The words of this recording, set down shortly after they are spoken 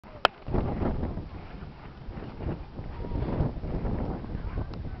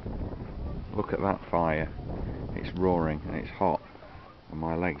look at that fire. It's roaring and it's hot and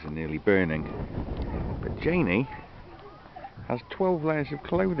my legs are nearly burning. But Janie has 12 layers of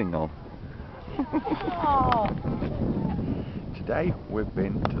clothing on. Today we've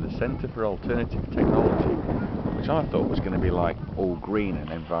been to the Centre for Alternative Technology, which I thought was going to be like all green and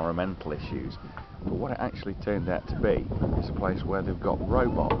environmental issues. But what it actually turned out to be is a place where they've got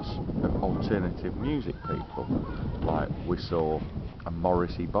robots of alternative music people. Like we saw a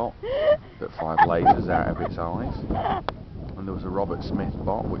Morrissey bot that fired lasers out of its eyes, and there was a Robert Smith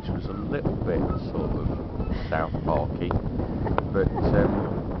bot which was a little bit sort of South Parky, but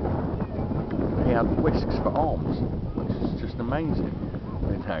he had whisks for arms, which is just amazing.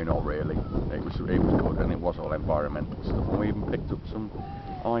 No, not really. It was good, and it was all environmental stuff, and we even picked up some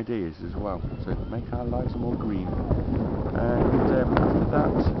ideas as well to make our lives more green. And after that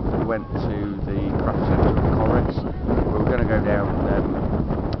we went to the craft centre of Corris. We were going to go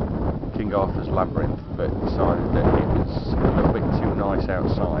down King Arthur's Labyrinth, but decided that it was a little bit too nice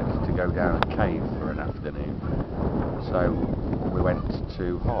outside to go down a cave for an afternoon. So we went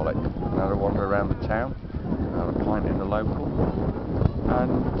to Harlech and had a wander around the town, had a pint in the local,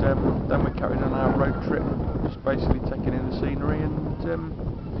 and then we carried on our road trip, just basically taking in the scenery and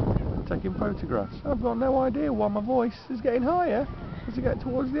taking photographs. I've got no idea why my voice is getting higher as we get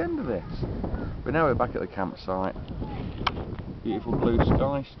towards the end of this. But now we're back at the campsite. Beautiful blue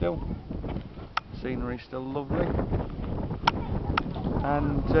sky still, scenery still lovely,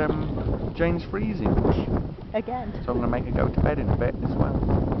 and Jane's freezing again, so I'm going to make her go to bed in a bit as well.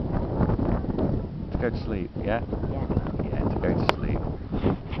 To go to sleep, yeah? Yeah. Yeah, to go to sleep.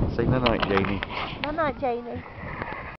 Say night night, Janie. Night night, Janie.